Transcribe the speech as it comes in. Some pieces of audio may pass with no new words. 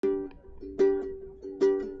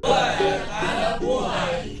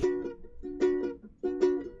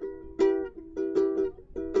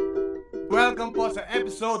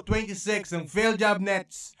episode 26 ng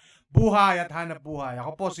PhilJobNet's Buhay at Hanap Buhay.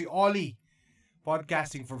 Ako po si Ollie,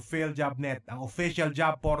 podcasting for PhilJobNet, ang official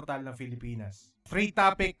job portal ng Pilipinas. 3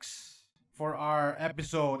 topics for our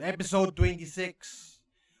episode 26.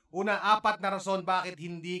 Una, 4 na rason bakit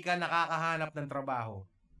hindi ka nakakahanap ng trabaho.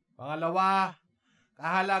 Pangalawa,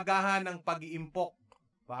 kahalagahan ng pag-iimpok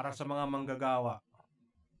para sa mga manggagawa.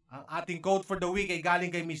 Ang ating quote for the week ay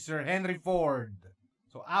galing kay Mr. Henry Ford.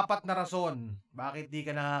 So, 4 na rason bakit di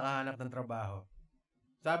ka nakakahanap ng trabaho.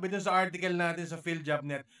 Sabi dun sa article natin sa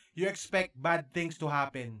PhilJobNet, you expect bad things to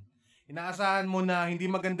happen. Inaasahan mo na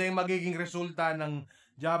hindi maganda yung magiging resulta ng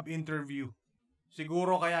job interview.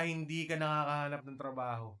 Siguro kaya hindi ka nakakahanap ng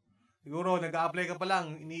trabaho. Siguro nag-a-apply ka pa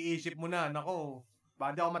lang, iniisip mo na, nako,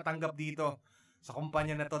 bakit ako matanggap dito sa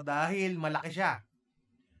kumpanya na to dahil malaki siya.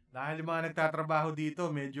 Dahil yung mga nagtatrabaho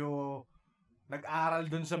dito, medyo nag-aral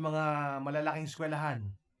dun sa mga malalaking eskwelahan.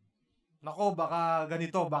 Nako, baka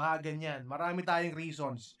ganito, baka ganyan. Marami tayong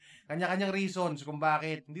reasons. Kanya-kanyang reasons kung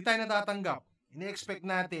bakit hindi tayo natatanggap. Ini-expect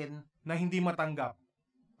natin na hindi matanggap.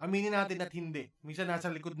 Aminin natin at hindi. Minsan nasa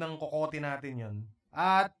likod ng kokote natin yon.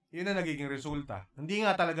 At yun ang nagiging resulta. Hindi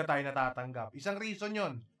nga talaga tayo natatanggap. Isang reason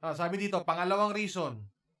yon. Sabi dito, pangalawang reason.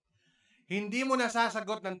 Hindi mo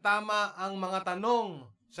nasasagot ng tama ang mga tanong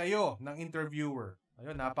sa'yo ng interviewer.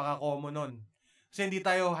 Ayun, napaka-common nun. Kasi hindi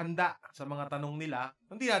tayo handa sa mga tanong nila,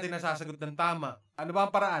 hindi natin nasasagot ng tama. Ano ba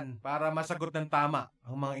ang paraan para masagot ng tama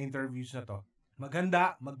ang mga interviews na to?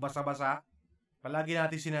 Maghanda, magbasa-basa. Palagi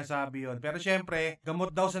natin sinasabi yon. Pero syempre,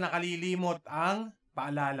 gamot daw sa nakalilimot ang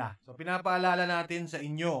paalala. So pinapaalala natin sa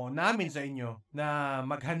inyo, namin sa inyo, na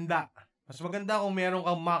maghanda. Mas maganda kung meron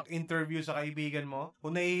kang mock interview sa kaibigan mo.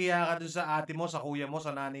 Kung nahihiya ka dun sa ate mo, sa kuya mo,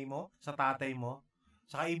 sa nanay mo, sa tatay mo,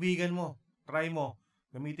 sa kaibigan mo, try mo.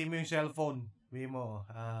 Gamitin mo yung cellphone. Sabi mo,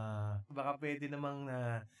 baka pwede namang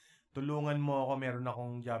tulungan mo ako, meron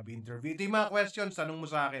akong job interview. Ito yung mga questions, tanong mo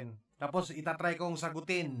sa akin. Tapos itatry kong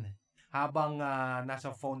sagutin habang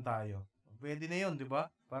nasa phone tayo. Pwede na yun, di ba?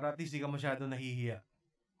 Para at least di ka masyado nahihiya.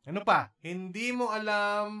 Ano pa? Hindi mo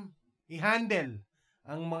alam i-handle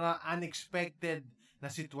ang mga unexpected na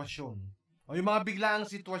sitwasyon. O yung mga biglaang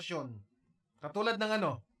sitwasyon. Katulad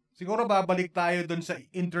ng siguro babalik tayo dun sa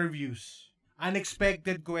interviews.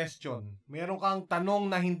 Unexpected question. Meron kang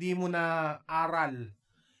tanong na hindi mo na aral.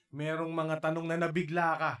 Merong mga tanong na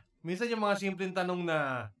nabigla ka. Minsan yung mga simpleng tanong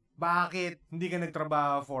na bakit hindi ka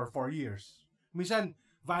nagtrabaho for 4 years. Minsan,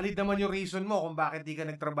 valid naman yung reason mo kung bakit hindi ka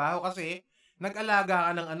nagtrabaho kasi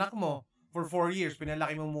nag-alaga ka ng anak mo for 4 years.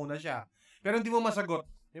 Pinalaki mo muna siya. Pero hindi mo masagot.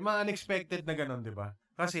 Yung mga unexpected na ganun, di ba?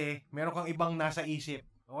 Kasi meron kang ibang nasa isip.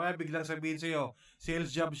 O kaya biglang sabihin sa'yo,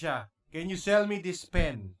 sales job siya. Can you sell me this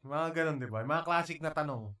pen? Mga ganun, di ba? Mga classic na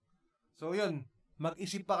tanong. So, yun.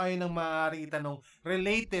 Mag-isip pa kayo ng maaari itanong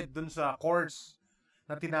related dun sa course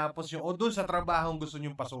na tinapos nyo o dun sa trabahong gusto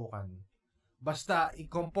nyong pasukan. Basta,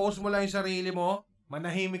 i-compose mo lang yung sarili mo.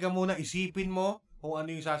 Manahimik ka muna. Isipin mo kung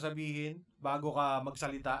ano yung sasabihin bago ka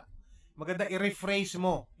magsalita. Maganda i-rephrase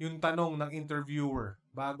mo yung tanong ng interviewer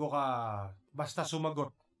bago ka basta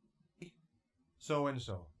sumagot. So and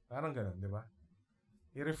so. Parang ganun, di ba?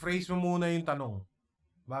 I-rephrase mo muna yung tanong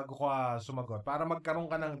bago ka sumagot para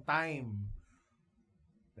magkaroon ka ng time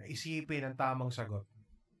na isipin ang tamang sagot.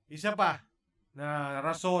 Isa pa na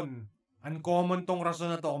rason, uncommon tong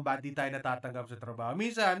rason na to kung bakit di tayo natatanggap sa trabaho.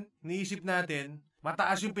 Minsan, niisip natin,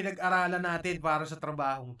 mataas yung pinag-aralan natin para sa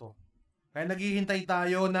trabahong to. Kaya naghihintay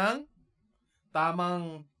tayo ng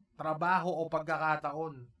tamang trabaho o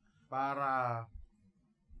pagkakataon para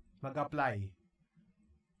mag-apply.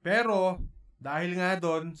 Pero, dahil nga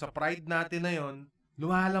doon, sa pride natin na yon,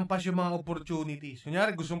 lumalampas yung mga opportunities.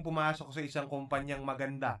 Kunyari, gustong pumasok sa isang kumpanyang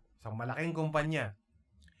maganda, isang malaking kumpanya.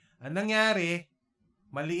 Ang nangyari,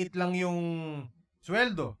 maliit lang yung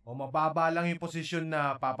sweldo o mababa lang yung posisyon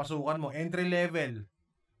na papasukan mo, entry level.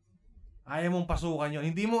 Ayaw mong pasukan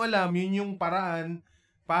yon. Hindi mo alam, yun yung paraan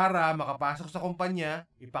para makapasok sa kumpanya,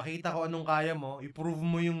 ipakita ko anong kaya mo, i-prove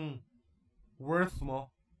mo yung worth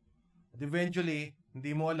mo. At eventually,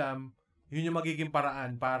 hindi mo alam, yun yung magiging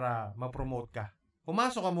paraan para ma-promote ka.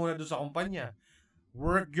 Pumasok ka muna doon sa kumpanya.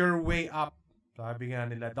 Work your way up. Sabi nga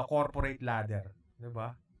nila, the corporate ladder.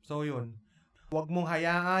 Diba? So yun. Huwag mong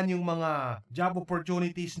hayaan yung mga job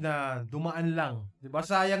opportunities na dumaan lang. Diba?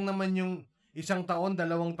 Sayang naman yung 1 taon,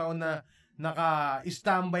 2 taon na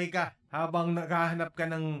naka-standby ka habang naghahanap ka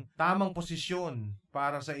ng tamang posisyon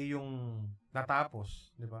para sa iyong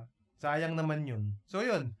natapos. Diba? Sayang naman yun. So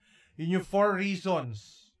yun. Yun yung 4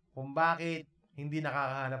 reasons kung bakit hindi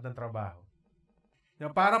nakakahanap ng trabaho.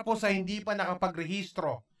 Para po sa hindi pa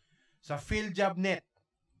nakapagrehistro sa PhilJobNet,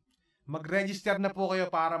 mag-register na po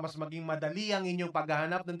kayo para mas maging madali ang inyong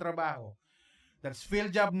paghahanap ng trabaho. That's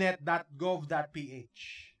philjobnet.gov.ph.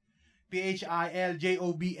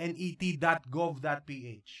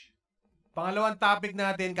 philjobnet.gov.ph. Pangalawang topic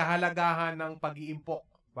natin, kahalagahan ng pag-iimpok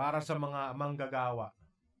para sa mga manggagawa.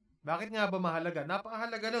 Bakit nga ba mahalaga?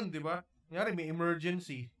 Napakahalaga nun, di ba? Kunyari, may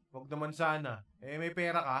emergency. Huwag naman sana. May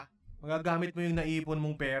pera ka, magagamit mo yung naipon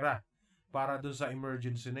mong pera para dun sa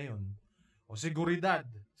emergency na yun. O seguridad,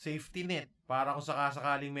 safety net, para kung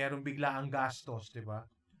sakasakaling meron bigla ang gastos, di ba?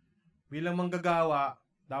 Bilang manggagawa,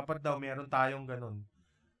 dapat daw meron tayong ganun.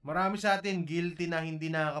 Marami sa atin guilty na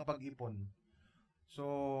hindi nakakapag-ipon. So,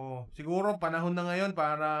 siguro panahon na ngayon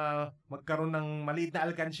para magkaroon ng maliit na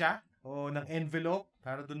alkansya o ng envelope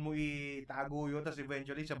para dun mo itago yun, tapos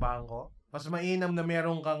eventually sa bangko. Mas mainam na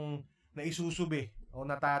meron kang naisusubi o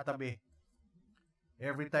natatabi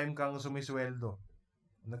every time kang sumisweldo.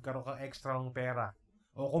 Nagkaroon kang extra pera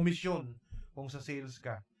o komisyon kung sa sales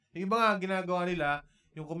ka. Yung iba nga ginagawa nila,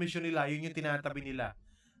 yung komisyon nila, yun yung tinatabi nila.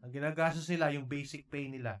 Ang ginagastos nila, yung basic pay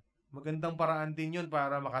nila. Magandang paraan din yun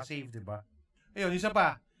para makasave, di ba? Ayun, isa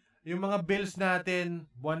pa, yung mga bills natin,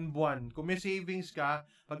 buwan-buwan. Kung may savings ka,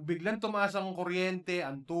 pag biglang tumaas ang kuryente,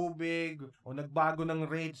 ang tubig, o nagbago ng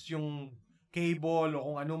rates yung cable, o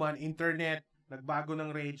kung ano man, internet, nagbago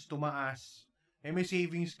ng rates, tumaas, may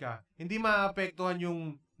savings ka, hindi maapektuhan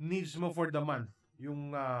yung needs mo for the month.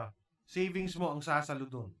 Yung savings mo ang sasalo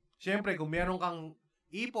dun. Siyempre, kung meron kang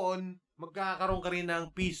ipon, magkakaroon ka rin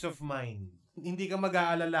ng peace of mind. Hindi ka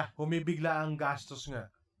mag-aalala kung may bigla ang gastos nga.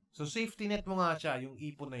 So, safety net mo nga siya, yung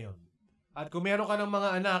ipon na yon. At kung meron ka ng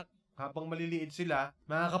mga anak, habang maliliit sila,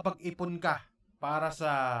 makakapag-ipon ka para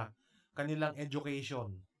sa kanilang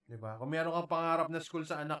education. Diba? Kung meron kang pangarap na school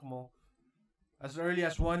sa anak mo, as early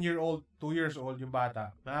as 1 year old, 2 years old yung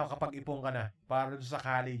bata, makakapag-ipon ka na para sa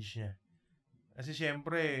college niya. Kasi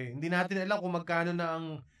syempre, hindi natin alam kung magkano na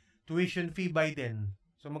ang tuition fee by then.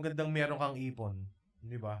 So magandang meron kang ipon.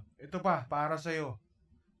 Di ba? Ito pa, para sa'yo.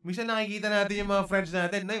 Minsan nakikita natin yung mga friends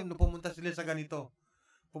natin, na pumunta sila sa ganito.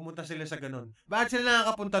 Pumunta sila sa ganon. Bakit sila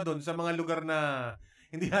nakakapunta doon sa mga lugar na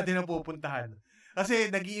hindi natin napupuntahan? Kasi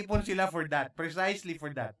nag-iipon sila for that. Precisely for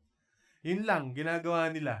that. Yun lang, ginagawa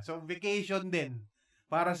nila. So vacation din.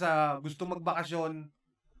 Para sa gusto magbakasyon,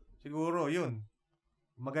 siguro yun.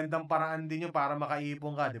 Magandang paraan din yun para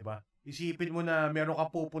makaipon ka, di ba? Isipin mo na meron ka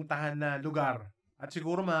pupuntahan na lugar. At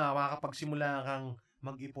siguro makakapagsimula kang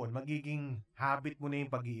mag-ipon. Magiging habit mo na yung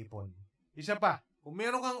pag-iipon. Isa pa, kung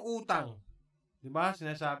meron kang utang, di ba?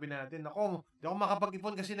 Sinasabi natin, ako, di ako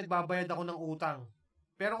makapag-ipon kasi nagbabayad ako ng utang.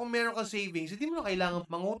 Pero kung meron kang savings, hindi mo na kailangan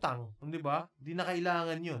mangutang. Di ba? Hindi na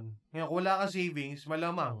kailangan yun. Ngayon, kung wala kang savings,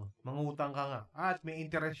 malamang, mangutang ka nga. At may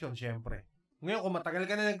interest yun, syempre. Ngayon, kung matagal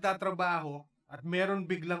ka na nagtatrabaho, at meron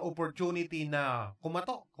biglang opportunity na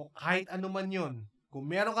kumatok, kahit ano man yun, kung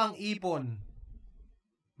meron kang ipon,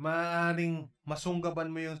 maaaring masunggaban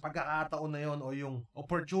mo yung pagkakataon na yon o yung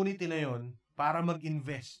opportunity na yon para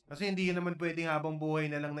mag-invest. Kasi hindi yun naman pwedeng habang buhay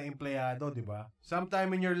na lang na empleyado, di ba?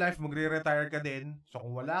 Sometime in your life, magre-retire ka din. So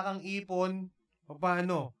kung wala kang ipon,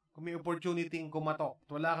 paano? Kung may opportunity kumatok,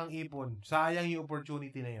 wala kang ipon, sayang yung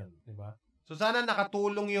opportunity na yon, di ba? So sana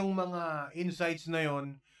nakatulong yung mga insights na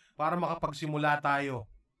yon para makapagsimula tayo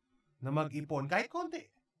na mag-ipon. Kahit konti.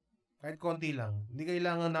 Kahit konti lang. Hindi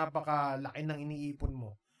kailangan napakalaki ng iniipon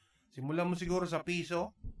mo. Simulan mo siguro sa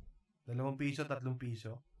piso, 2 piso, 3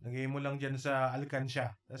 piso. Lagay mo lang dyan sa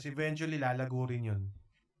alkansya. Tapos eventually, lalago rin yun.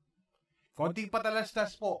 Konting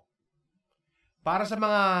patalastas po. Para sa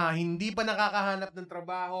mga hindi pa nakakahanap ng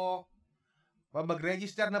trabaho,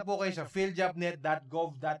 mag-register na po kayo sa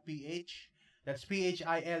philjobnet.gov.ph. That's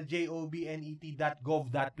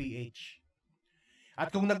philjobnet.gov.ph. At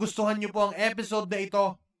kung nagustuhan nyo po ang episode na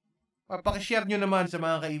ito, pakishare nyo naman sa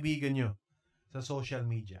mga kaibigan nyo sa social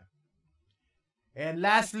media. And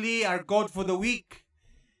lastly, our quote for the week.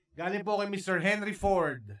 Galing po kay Mr. Henry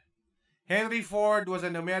Ford. Henry Ford was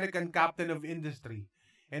an American captain of industry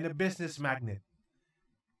and a business magnate,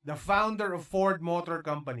 the founder of Ford Motor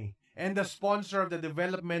Company, and the sponsor of the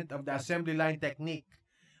development of the assembly line technique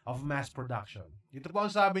of mass production. Ito po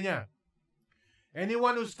ang sabi niya.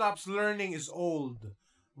 Anyone who stops learning is old,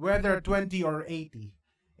 whether 20 or 80.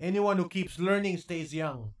 Anyone who keeps learning stays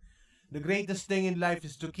young. The greatest thing in life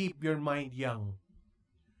is to keep your mind young.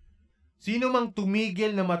 Sino mang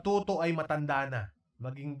tumigil na matuto ay matanda na,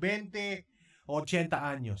 maging 20 o 80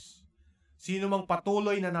 anyos. Sino mang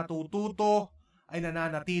patuloy na natututo ay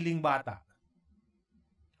nananatiling bata.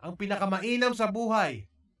 Ang pinakamainam sa buhay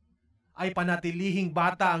ay panatilihing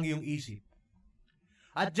bata ang iyong isip.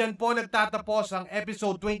 At dyan po nagtatapos ang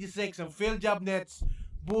episode 26 ng PhilJobNet's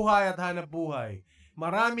Buhay at Hanap Buhay.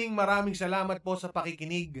 Maraming salamat po sa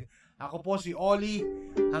pakikinig. Ako po si Ollie.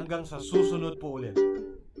 Hanggang sa susunod po ulit.